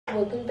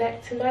welcome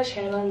back to my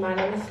channel. My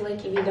name is Lake,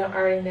 if you don't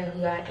already know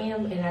who I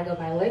am, and I go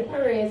by Lake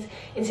Marese,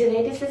 and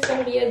today this is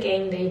going to be a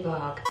game day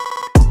vlog.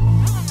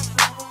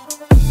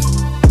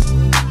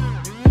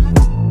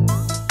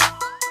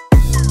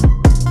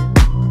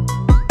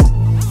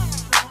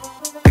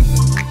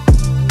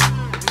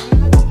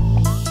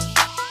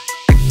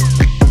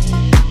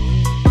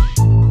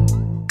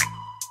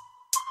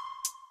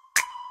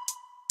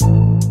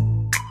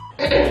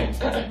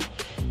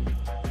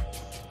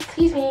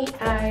 Excuse me,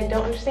 I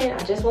don't understand.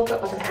 I just woke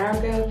up like an hour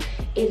ago.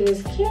 It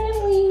is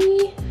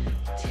currently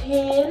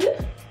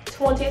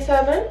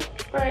 10:27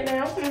 right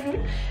now.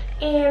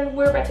 And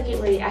we're about to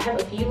get ready. I have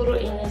a few little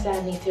errands that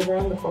I need to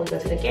run before we go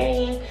to the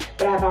game,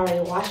 but I've already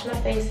washed my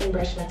face and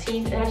brushed my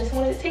teeth, and I just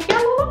wanted to take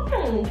y'all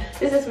along.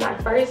 This is my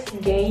first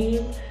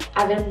game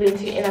I've ever been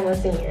to, and I'm a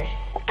senior.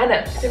 I know,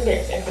 it's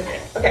embarrassing.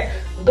 Okay,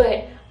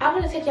 but I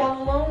want to take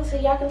y'all along so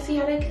y'all can see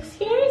how the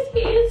experience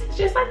is,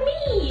 just like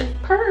me.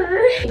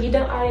 If you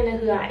don't already know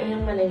who I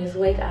am, my name is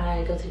Lake.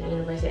 I go to the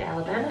University of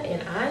Alabama,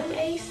 and I'm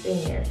a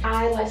senior.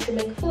 I like to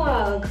make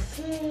vlogs,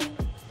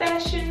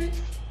 fashion.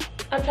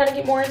 I'm trying to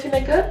get more into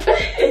makeup,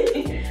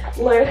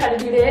 learn how to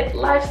do that,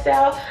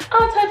 lifestyle,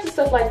 all types of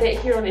stuff like that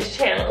here on this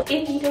channel.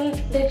 If you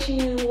think that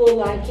you will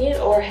like it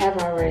or have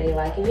already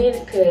liking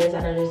it, because I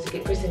know there's a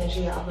good percentage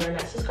of y'all who are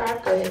not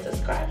subscribed, go ahead and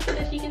subscribe so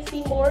that you can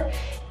see more.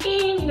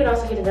 And you can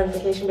also hit the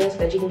notification bell so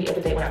that you can be up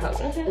to date when I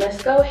post.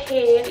 Let's go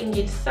ahead and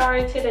get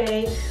started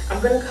today.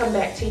 I'm gonna come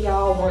back to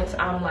y'all once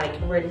I'm like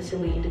ready to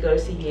leave to go to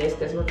CVS,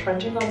 because we're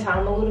crunching on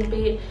time a little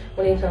bit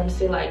when it comes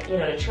to, like, you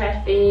know, the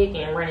traffic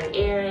and running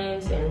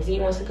errands, and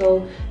Z wants to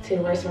go to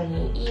the restaurant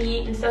and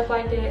eat and stuff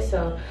like that.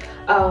 So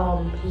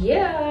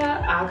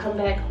yeah, I'll come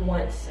back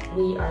once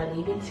we are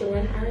leaving to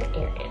run our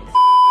errands.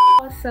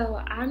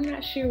 So I'm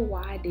not sure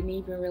why I didn't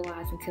even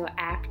realize until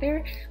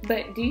after,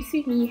 but do you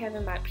see me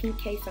having my pink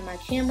case on my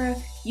camera?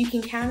 You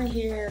can kind of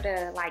hear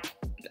the, like,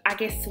 I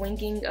guess,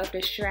 swinging of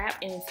the strap,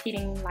 and it's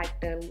hitting like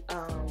the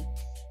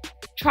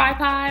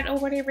tripod or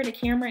whatever, the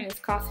camera, and it's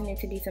causing it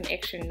to be some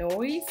extra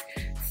noise.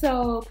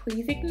 So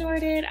please ignore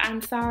that. I'm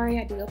sorry,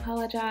 I do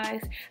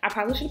apologize. I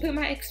probably should have put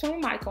my external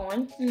mic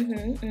on.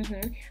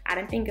 I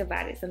didn't think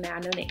about it, so now I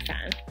know next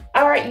time.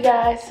 All right, you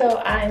guys, so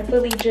I'm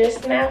fully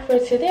dressed now for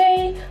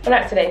today. Well,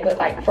 not today, but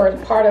like for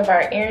part of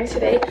our errand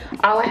today.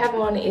 All I have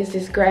on is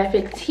this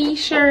graphic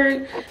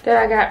t-shirt that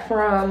I got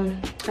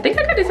from, I think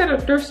I got this at a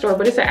thrift store,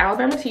 but it's an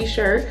Alabama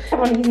t-shirt. I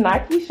have on these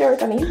Nike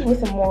shirts. I need to give me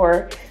some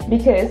more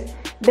because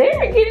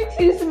they're getting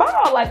too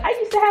small. Like, I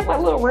used to have like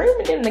a little room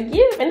in them to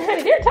give, and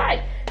honey, they're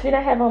tight. Then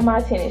I have on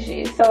my tennis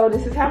shoes. So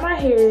this is how my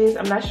hair is.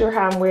 I'm not sure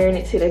how I'm wearing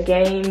it to the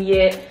game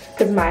yet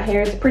because my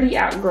hair is pretty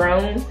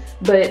outgrown,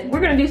 but we're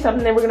gonna do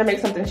something, then we're gonna make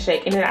something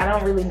shake. And then I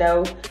don't really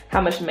know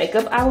how much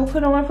makeup I will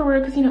put on for real,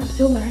 because, you know, I'm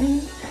still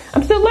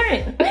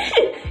learning.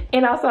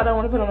 And also I don't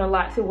want to put on a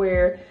lot to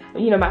where,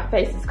 you know, my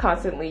face is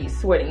constantly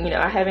sweating. You know,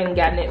 I haven't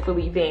gotten it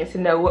fully advanced to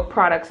know what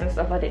products and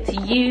stuff like that to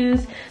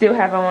use. Still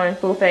have on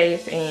full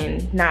face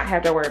and not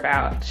have to worry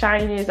about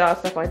shininess, all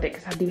stuff like that,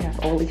 because I do have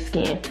oily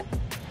skin.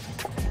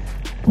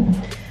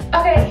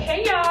 Okay,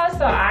 hey y'all,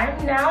 so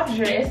I'm now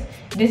dressed.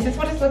 This is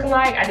what it's looking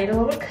like. I did a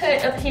little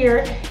cut up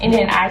here, and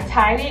then I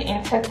tied it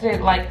and tucked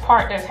it like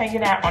part that's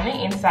hanging out on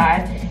the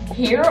inside.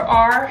 Here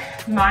are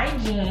my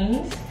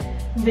jeans.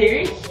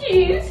 Very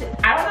cute.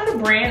 I don't know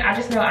the brand, I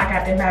just know I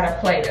got them out of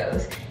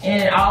Plato's.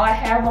 And then all I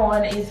have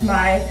on is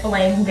my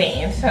flame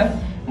band. So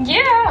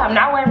yeah, I'm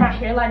not wearing my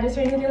hair like this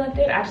or anything like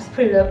that. I just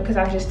put it up because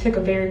I just took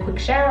a very quick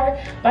shower.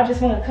 But I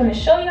just want to come and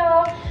show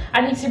y'all.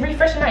 I need to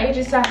refresh my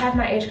edges so I have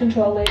my edge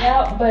control laid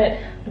out. But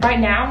right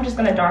now I'm just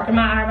going to darken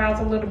my eyebrows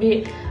a little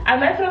bit. I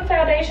might put on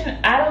foundation,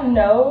 I don't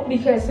know,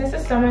 because since the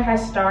summer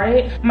has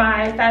started,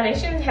 my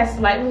foundation has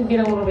slightly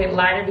been a little bit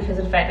lighter because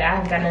of the fact that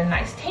I've gotten a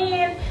nice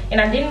tan. And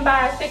I didn't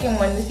buy a second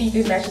one to see if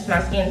it matches my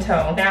skin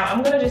tone. Now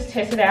I'm going to just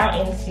test it out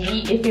and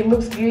see if it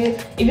looks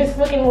good. If it's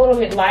looking a little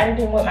bit lighter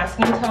than what my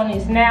skin tone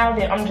is now,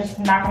 then I'm just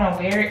not going to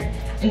wear it.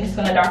 I'm just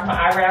going to darken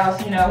my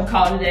eyebrows, you know,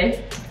 call it a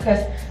day.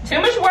 Because too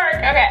much work.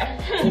 Okay.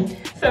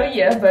 So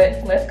yeah,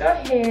 but let's go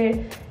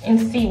ahead and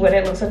see what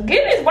it looks like.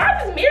 Goodness, why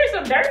is this mirror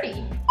so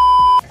dirty?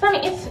 I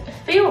mean, it's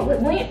filled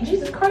with lint.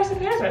 Jesus Christ of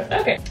Nazareth.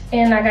 Okay.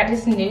 And I got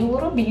this new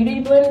little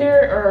beauty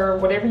blender, or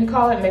whatever you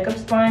call it, makeup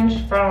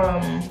sponge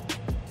from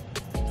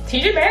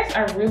TJ Maxx.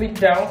 I really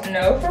don't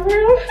know for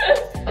real.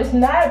 It's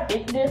not a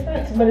big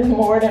difference, but it's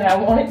more than I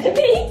want it to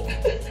be.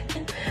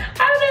 I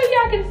don't know if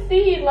y'all can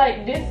see,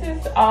 like, this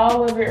is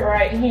all of it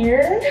right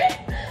here.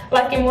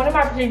 Like in one of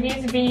my previous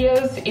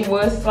videos, it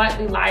was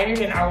slightly lighter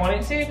than I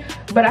wanted to,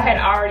 but I had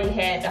already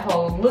had the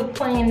whole look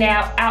planned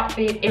out,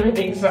 outfit,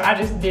 everything, so I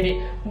just did it.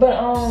 But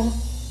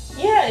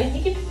yeah, if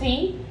you can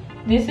see,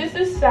 this is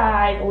the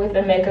side with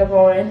the makeup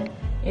on,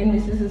 and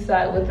this is the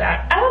side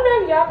without. I don't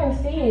know if y'all can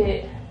see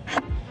it.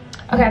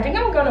 Okay, I think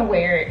I'm gonna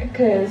wear it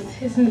because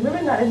it's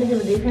really not that big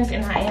of a difference,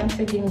 and I am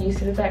still getting used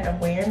to the fact of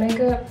wearing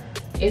makeup.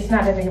 It's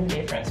not that big of a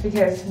difference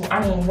because, I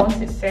mean, once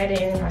it's set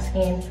in, my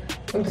skin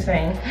looks the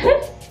same.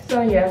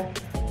 So yeah.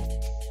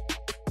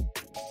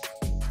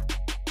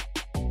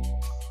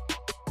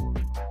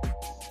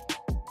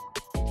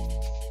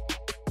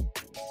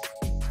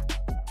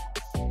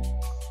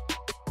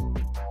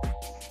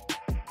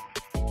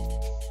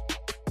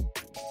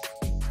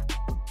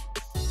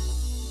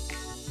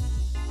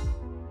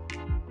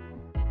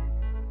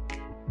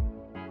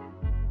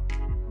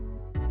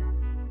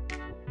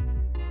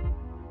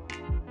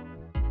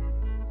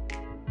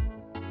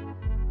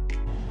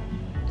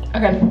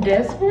 Okay,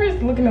 that's where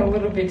it's looking a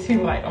little bit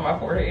too light on my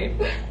forehead.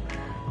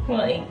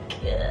 Like,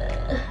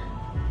 I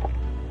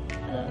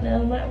don't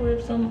know, might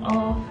rip some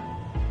off.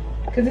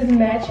 Cause it's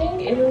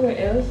matching everywhere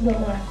else, but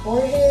my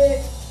forehead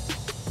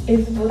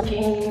is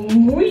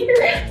looking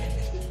weird.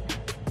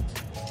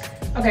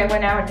 Okay,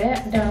 well now we're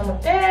done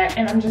with that,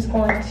 and I'm just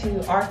going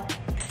to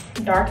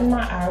darken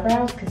my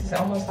eyebrows because it's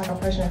almost like I'm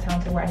pushing a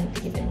time to where I need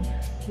to get them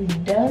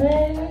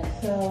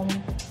redone. So,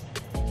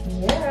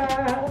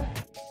 yeah.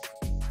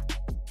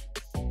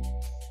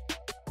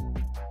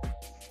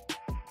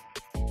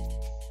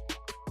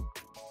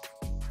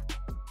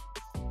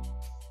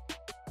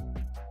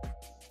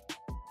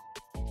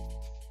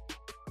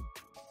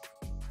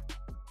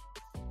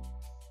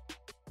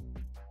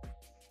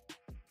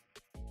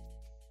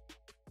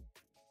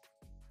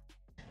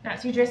 Not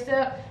too dressed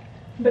up,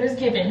 but it's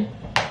giving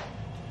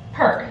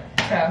her.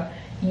 So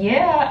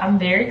yeah, I'm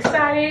very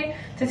excited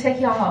to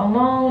take y'all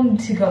along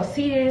to go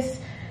see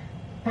this,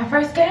 my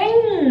first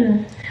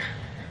game.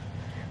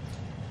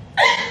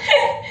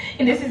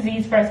 And this is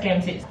Z's first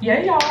game too. Yeah,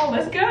 y'all,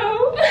 let's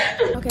go.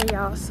 Okay,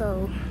 y'all,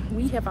 so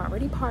we have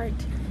already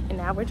parked and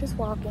now we're just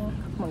walking.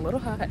 I'm a little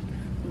hot, a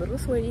little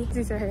sweaty.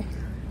 These are her.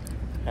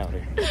 Out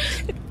here.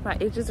 My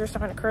edges are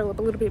starting to curl up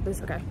a little bit, but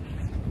it's okay.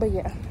 But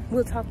yeah,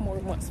 we'll talk more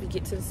once we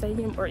get to the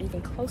stadium or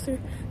even closer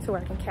to where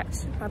I can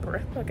catch my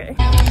breath, okay?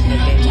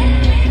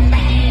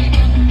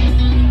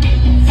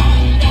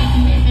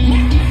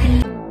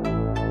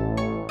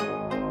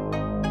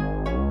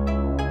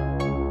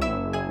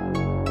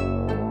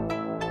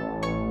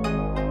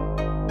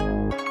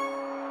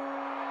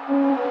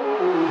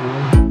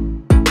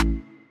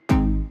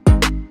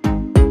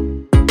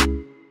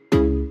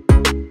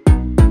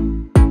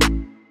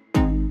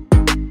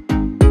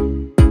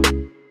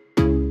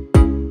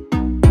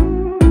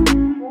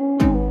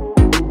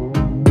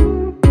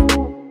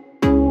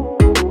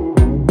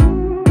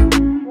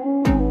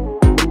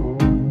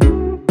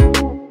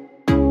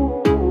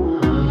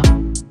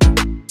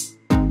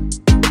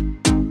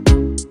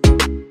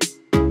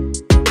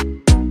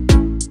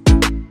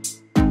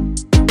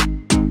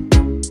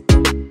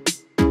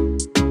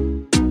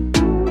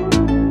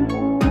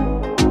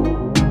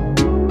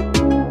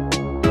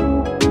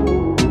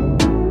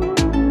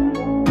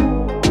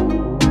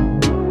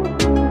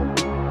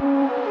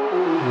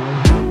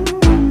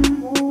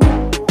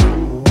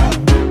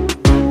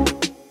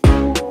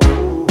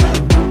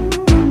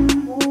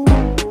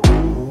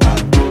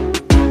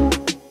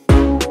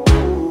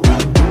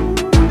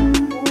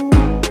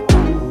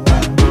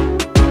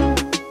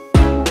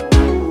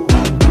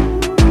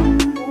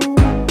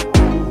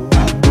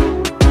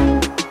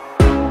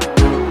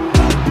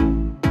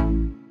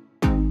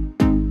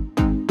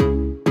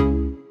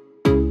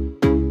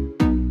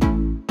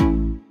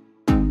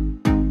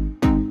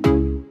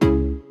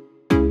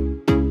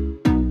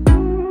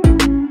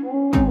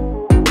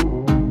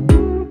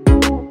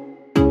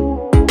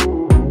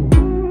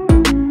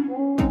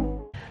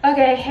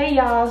 Okay, hey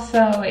y'all,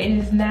 so it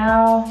is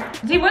now,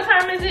 D, what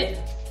time is it?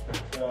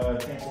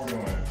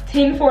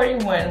 10:41.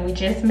 10:41. We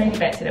just made it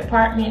back to the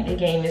apartment. The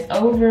game is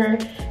over.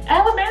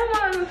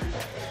 Alabama,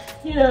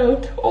 you know,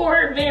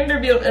 tore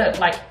Vanderbilt up.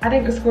 Like, I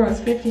think the score was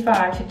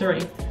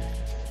 55-3.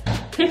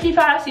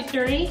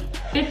 55-3,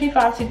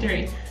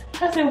 55-3.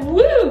 I said,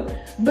 woo!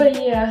 But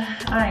yeah,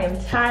 I am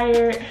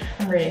tired.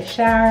 I'm ready to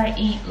shower,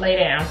 eat, lay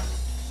down.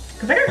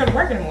 Cause I gotta go to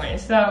work in the morning.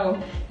 So,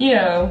 you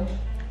know,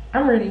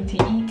 I'm ready to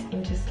eat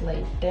and just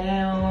lay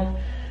down.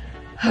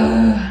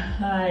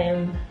 I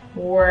am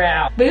wore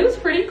out. But it was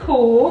pretty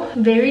cool.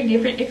 Very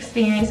different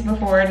experience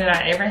before than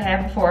I ever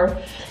had before.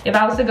 If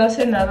I was to go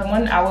to another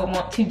one, I would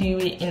want to do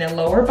it in a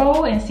lower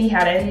bowl and see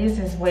how that is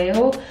as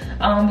well.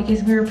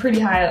 Because we were pretty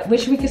high up,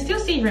 which we could still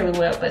see really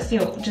well, but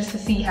still just to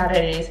see how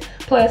that is.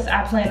 Plus,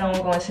 I plan on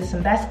going to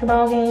some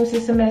basketball games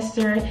this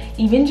semester,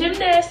 even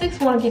gymnastics.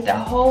 Want to get the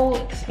whole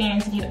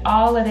experience, get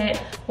all of that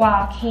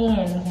while I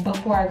can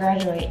before I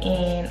graduate,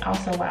 and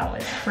also while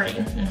it's free.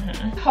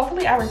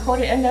 Hopefully I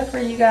recorded enough for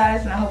you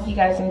guys, and I hope you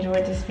guys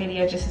enjoyed this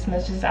video just as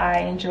much as I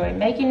enjoyed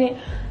making it.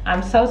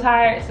 I'm so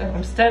tired, so if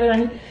I'm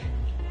stuttering,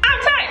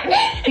 I'm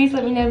tired. Please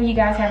let me know if you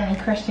guys have any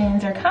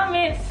questions or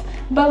comments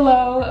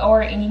below,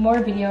 or any more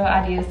video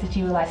ideas that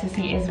you would like to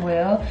see as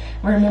well.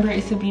 Remember,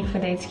 it's a beautiful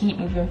day to keep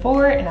moving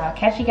forward, and I'll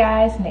catch you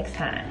guys next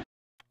time.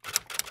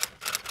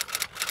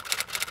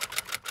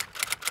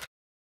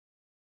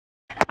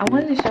 I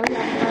wanted to show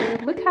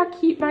y'all, look how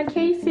cute my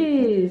case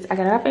is. I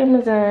got it off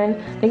Amazon.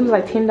 I think it was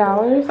like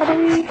 $10, I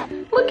believe.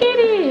 Look at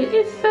it.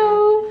 It's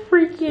so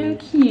freaking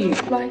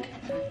cute. Like,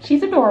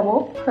 she's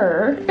adorable.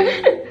 Her.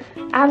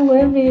 I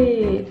love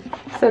it.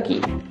 So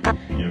cute.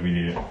 Yeah, we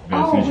did.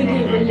 Oh, we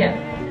did,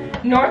 yeah.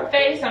 North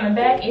Face on the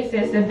back, it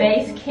says the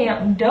Base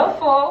Camp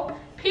Duffel,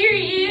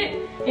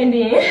 period. And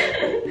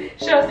then,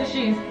 show us the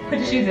shoes. Put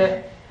the shoes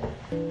up.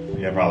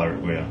 Yeah, probably,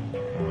 well,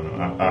 I don't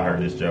know. I heard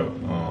this joke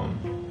on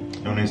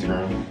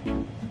Instagram.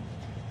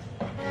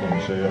 Let me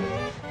show you.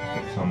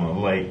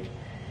 Some late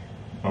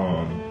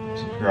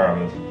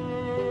subscribers.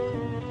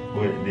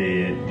 What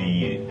did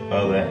the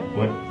other,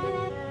 what?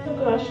 Oh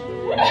gosh.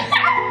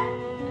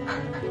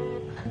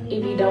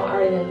 If you don't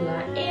already know who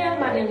I am,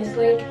 my name is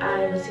Slick.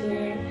 I am a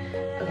senior.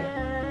 Okay.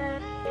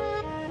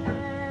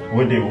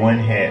 What did one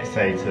hat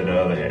say to the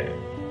other hat?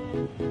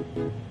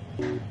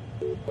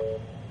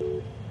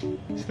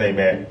 Stay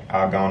back.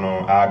 I'll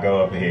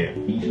go up ahead.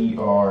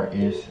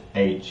 Bershka.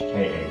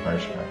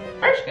 Bershka.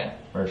 Bershka.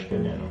 Bershka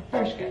denim.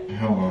 Bershka.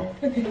 Hold on.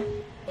 Okay.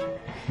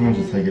 I'll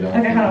just take it off.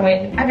 Okay, hold on,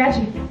 wait. I got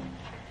you.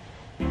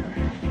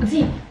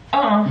 See?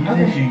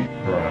 Okay.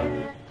 Bruh.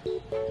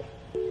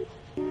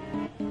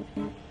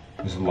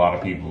 There's a lot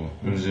of people.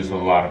 It was just a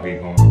lot of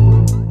people.